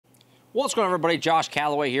What's going on, everybody? Josh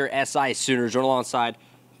Callaway here, SI Sooners, joined alongside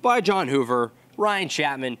by John Hoover, Ryan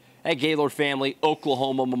Chapman at Gaylord Family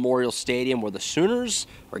Oklahoma Memorial Stadium, where the Sooners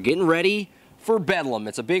are getting ready for Bedlam.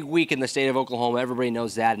 It's a big week in the state of Oklahoma. Everybody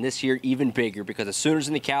knows that, and this year even bigger because the Sooners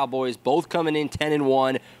and the Cowboys both coming in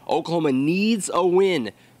 10-1. Oklahoma needs a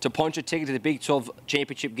win to punch a ticket to the Big 12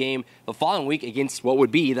 championship game the following week against what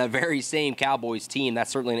would be the very same Cowboys team.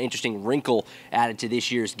 That's certainly an interesting wrinkle added to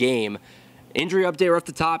this year's game. Injury update right at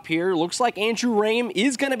the top here. Looks like Andrew Rame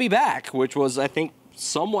is going to be back, which was, I think,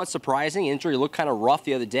 somewhat surprising. Injury looked kind of rough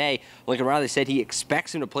the other day. Lincoln Riley said he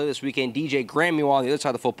expects him to play this weekend. DJ Graham, meanwhile, on the other side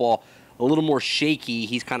of the football, a little more shaky.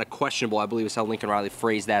 He's kind of questionable, I believe is how Lincoln Riley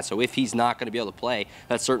phrased that. So if he's not going to be able to play,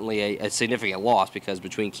 that's certainly a significant loss because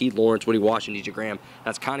between Keith Lawrence, Woody Washington, DJ Graham,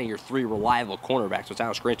 that's kind of your three reliable cornerbacks, which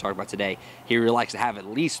Alex Grinch talked about today. He really likes to have at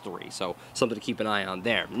least three, so something to keep an eye on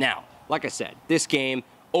there. Now, like I said, this game,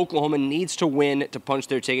 Oklahoma needs to win to punch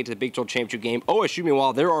their ticket to the Big 12 championship game. OSU,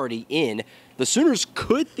 meanwhile, they're already in. The Sooners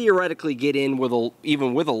could theoretically get in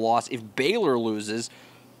even with a loss if Baylor loses.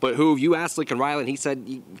 But you asked Lincoln Riley, and he said,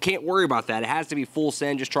 you can't worry about that. It has to be full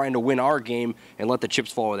send, just trying to win our game and let the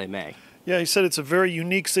chips fall where they may. Yeah, he said it's a very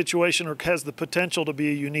unique situation, or has the potential to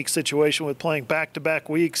be a unique situation with playing back-to-back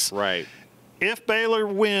weeks. Right. If Baylor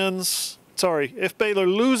loses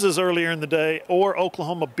earlier in the day or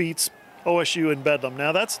Oklahoma beats OSU in Bedlam.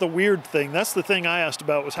 Now, that's the weird thing. That's the thing I asked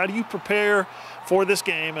about was how do you prepare for this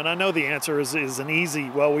game? And I know the answer is an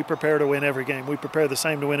easy, well, we prepare to win every game. We prepare the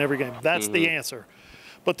same to win every game. That's the answer.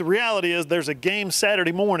 But the reality is there's a game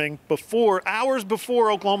Saturday morning hours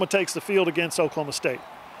before Oklahoma takes the field against Oklahoma State.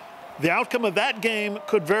 The outcome of that game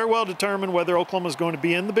could very well determine whether Oklahoma is going to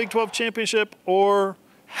be in the Big 12 championship or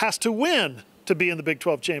has to win to be in the Big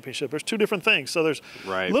 12 championship. There's two different things. So there's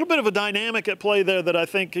a little bit of a dynamic at play there that I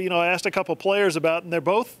think, I asked a couple players about, and they're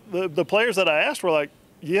both, the players that I asked were like,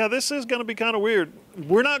 yeah, this is going to be kind of weird.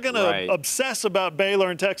 We're not going to obsess about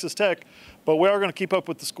Baylor and Texas Tech, but we are going to keep up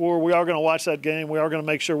with the score. We are going to watch that game. We are going to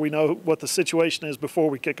make sure we know what the situation is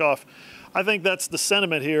before we kick off. I think that's the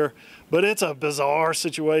sentiment here, but it's a bizarre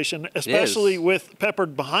situation, especially with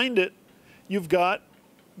peppered behind it. You've got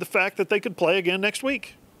the fact that they could play again next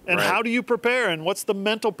week. And how do you prepare, and what's the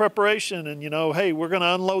mental preparation? And, hey, we're going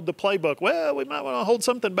to unload the playbook. Well, we might want to hold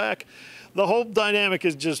something back. The whole dynamic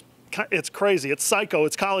is just – it's crazy. It's psycho.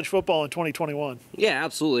 It's college football in 2021. Yeah,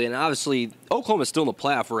 absolutely. And obviously, Oklahoma's still in the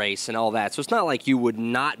playoff race and all that. So it's not like you would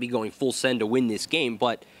not be going full send to win this game.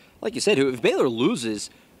 But like you said, if Baylor loses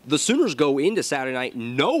 – the Sooners go into Saturday night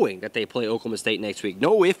knowing that they play Oklahoma State next week.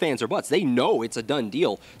 No ifs, ands, or buts. They know it's a done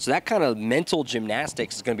deal. So that kind of mental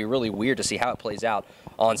gymnastics is going to be really weird to see how it plays out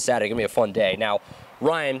on Saturday. It's going to be a fun day. Now,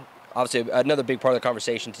 Ryan, obviously another big part of the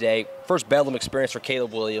conversation today. First Bedlam experience for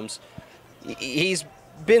Caleb Williams. He's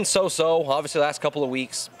been so-so, obviously, the last couple of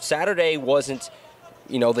weeks. Saturday wasn't,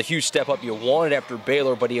 the huge step up you wanted after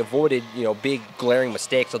Baylor, but he avoided, big glaring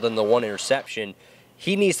mistakes other than the one interception.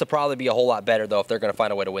 He needs to probably be a whole lot better, though, if they're going to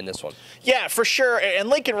find a way to win this one. Yeah, for sure. And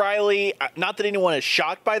Lincoln Riley, not that anyone is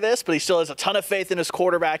shocked by this, but he still has a ton of faith in his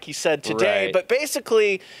quarterback, he said today. But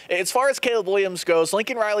basically, as far as Caleb Williams goes,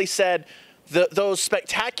 Lincoln Riley said those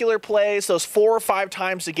spectacular plays, those 4 or 5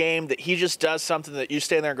 times a game that he just does something that you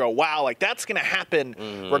stand there and go, wow, like that's going to happen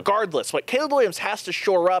regardless. What Caleb Williams has to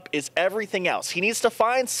shore up is everything else. He needs to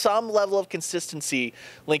find some level of consistency,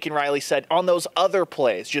 Lincoln Riley said, on those other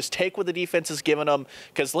plays. Just take what the defense has given him.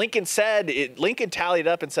 Because Lincoln tallied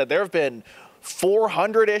up and said there have been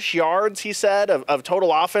 400-ish yards, he said, of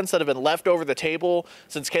total offense that have been left over the table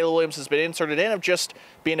since Caleb Williams has been inserted in, of just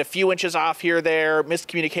being a few inches off here, there,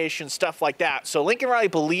 miscommunication, stuff like that. So Lincoln Riley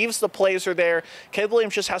believes the plays are there. Caleb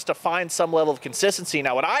Williams just has to find some level of consistency.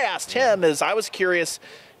 Now, what I asked him is I was curious,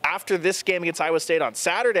 after this game against Iowa State on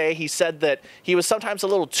Saturday, he said that he was sometimes a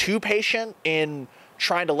little too patient in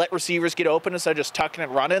trying to let receivers get open instead of just tucking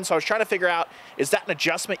and running. So I was trying to figure out, is that an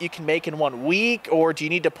adjustment you can make in 1 week, or do you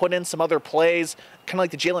need to put in some other plays, kind of like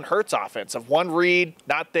the Jalen Hurts offense of one read,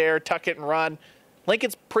 not there, tuck it and run?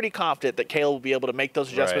 Lincoln's pretty confident that Caleb will be able to make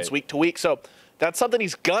those adjustments week to week. So that's something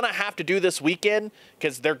he's going to have to do this weekend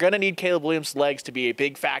because they're going to need Caleb Williams' legs to be a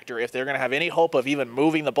big factor if they're going to have any hope of even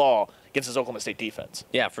moving the ball against this Oklahoma State defense.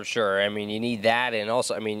 Yeah, for sure. I mean, you need that. And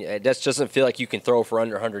also, I mean, it just doesn't feel like you can throw for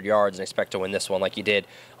under 100 yards and expect to win this one like you did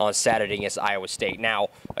on Saturday against Iowa State. Now,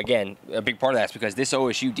 again, a big part of that is because this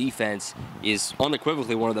OSU defense is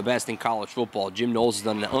unequivocally one of the best in college football. Jim Knowles has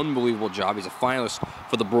done an unbelievable job. He's a finalist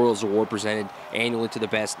for the Broyles Award presented annually to the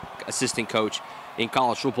best assistant coach in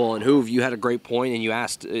college football. And Hoove, you had a great point, and you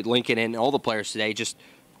asked Lincoln and all the players today just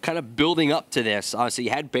kind of building up to this. Obviously, you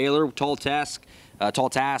had Baylor, tall task. tall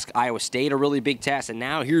task. Iowa State, a really big task. And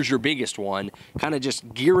now here's your biggest one, kind of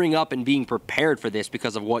just gearing up and being prepared for this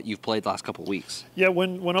because of what you've played the last couple of weeks. Yeah,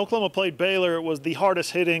 when Oklahoma played Baylor, it was the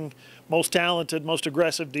hardest hitting, most talented, most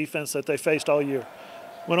aggressive defense that they faced all year.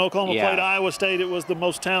 When Oklahoma played Iowa State, it was the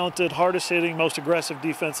most talented, hardest hitting, most aggressive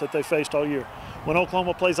defense that they faced all year. When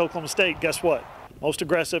Oklahoma plays Oklahoma State, guess what? Most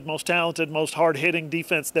aggressive, most talented, most hard-hitting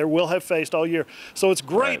defense they will have faced all year. So it's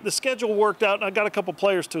great. Right. The schedule worked out, and I got a couple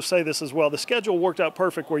players to say this as well. The schedule worked out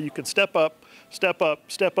perfect where you can step up, step up,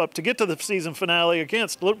 step up to get to the season finale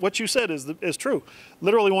against what you said is true.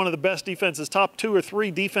 Literally one of the best defenses, top 2 or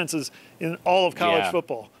 3 defenses in all of college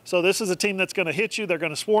football. So this is a team that's going to hit you. They're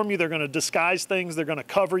going to swarm you. They're going to disguise things. They're going to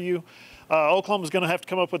cover you. Oklahoma's going to have to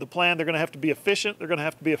come up with a plan. They're going to have to be efficient. They're going to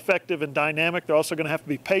have to be effective and dynamic. They're also going to have to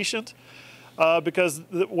be patient. Because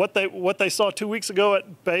what they saw 2 weeks ago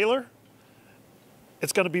at Baylor,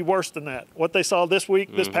 it's going to be worse than that. What they saw this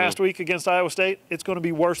past week against Iowa State, it's going to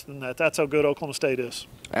be worse than that. That's how good Oklahoma State is.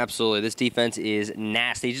 Absolutely. This defense is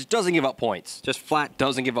nasty. It just doesn't give up points. Just flat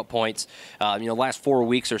doesn't give up points. Last 4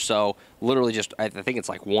 weeks or so, literally just, I think it's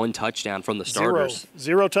like 1 touchdown from the starters.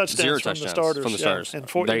 Zero touchdowns from the starters. From the starters.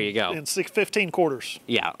 There you go. In 15 quarters.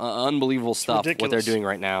 Yeah, unbelievable stuff. What they're doing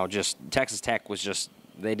right now. Just Texas Tech was just,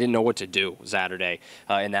 they didn't know what to do Saturday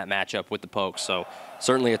in that matchup with the Pokes. So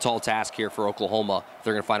certainly a tall task here for Oklahoma.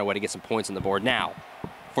 They're going to find a way to get some points on the board. Now,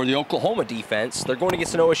 for the Oklahoma defense, they're going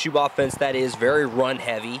against an OSU offense that is very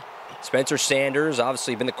run-heavy. Spencer Sanders,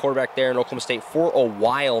 obviously been the quarterback there in Oklahoma State for a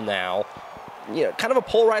while now. Kind of a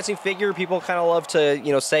polarizing figure. People kind of love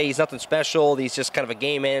to, say he's nothing special. He's just kind of a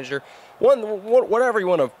game manager. Whatever you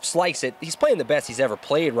want to slice it, he's playing the best he's ever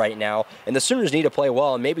played right now, and the Sooners need to play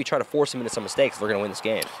well and maybe try to force him into some mistakes if they're going to win this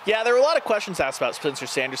game. Yeah, there were a lot of questions asked about Spencer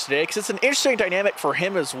Sanders today because it's an interesting dynamic for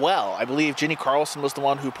him as well. I believe Jenny Carlson was the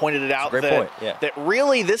one who pointed it out. That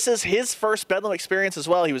really this is his first Bedlam experience as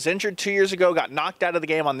well. He was injured 2 years ago, got knocked out of the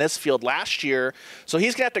game on this field last year, so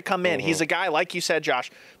he's going to have to come in. He's a guy, like you said,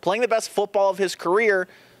 Josh, playing the best football of his career.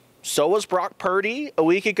 So was Brock Purdy a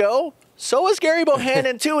week ago. So was Gary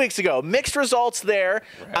Bohannon 2 weeks ago. Mixed results there.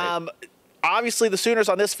 Right. Obviously, the Sooners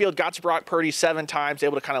on this field got to Brock Purdy 7 times,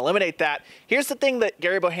 able to kind of eliminate that. Here's the thing that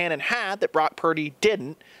Gary Bohannon had that Brock Purdy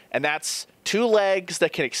didn't, and that's 2 legs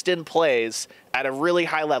that can extend plays at a really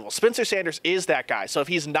high level. Spencer Sanders is that guy. So if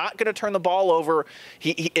he's not going to turn the ball over,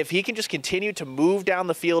 if he can just continue to move down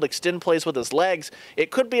the field, extend plays with his legs,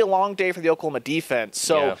 it could be a long day for the Oklahoma defense.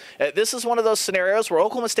 So this is one of those scenarios where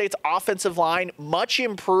Oklahoma State's offensive line much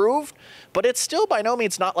improved, but it's still by no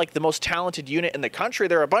means not like the most talented unit in the country.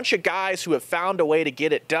 There are a bunch of guys who have found a way to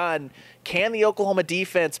get it done. Can the Oklahoma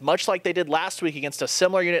defense, much like they did last week against a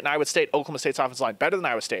similar unit in Iowa State, Oklahoma State's offensive line better than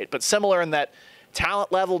Iowa State, but similar in that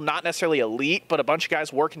talent level, not necessarily elite, but a bunch of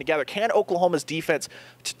guys working together. Can Oklahoma's defense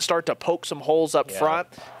start to poke some holes up front?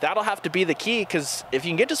 That'll have to be the key, because if you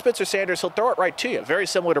can get to Spencer Sanders, he'll throw it right to you. Very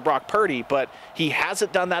similar to Brock Purdy, but he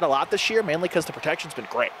hasn't done that a lot this year, mainly because the protection's been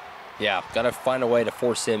great. Yeah, got to find a way to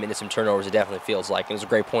force him into some turnovers, it definitely feels like. And it was a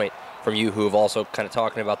great point from you, who have also kind of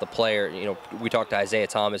talking about the player. We talked to Isaiah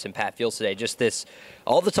Thomas and Pat Fields today. Just this,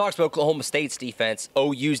 all the talks about Oklahoma State's defense,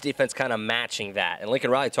 OU's defense kind of matching that. And Lincoln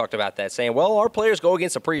Riley talked about that, saying, well, our players go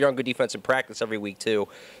against a pretty darn good defense in practice every week too.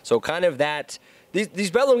 So kind of that, these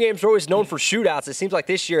Bedlam games are always known for shootouts. It seems like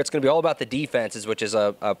this year it's going to be all about the defenses, which is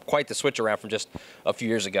quite the switch around from just a few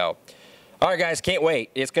years ago. All right, guys, can't wait.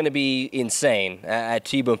 It's going to be insane at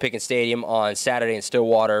T-Boone Pickens Stadium on Saturday in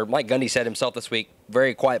Stillwater. Mike Gundy said himself this week,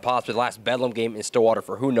 very quiet possibly the last Bedlam game in Stillwater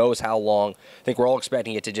for who knows how long. I think we're all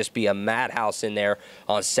expecting it to just be a madhouse in there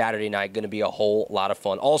on Saturday night. Going to be a whole lot of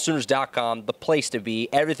fun. AllSooners.com, the place to be.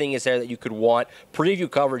 Everything is there that you could want. Preview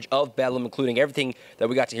coverage of Bedlam, including everything that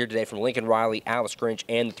we got to hear today from Lincoln Riley, Alex Grinch,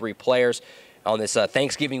 and the 3 players on this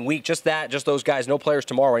Thanksgiving week. Just those guys, no players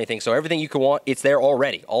tomorrow or anything. So everything you can want, it's there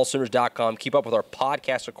already. AllSooners.com. Keep up with our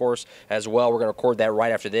podcast, of course, as well. We're going to record that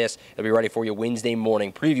right after this. It'll be ready for you Wednesday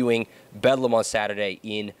morning, previewing Bedlam on Saturday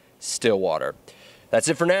in Stillwater. That's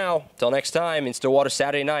it for now. Till next time in Stillwater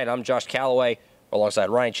Saturday night, I'm Josh Callaway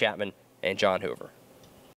alongside Ryan Chapman and John Hoover.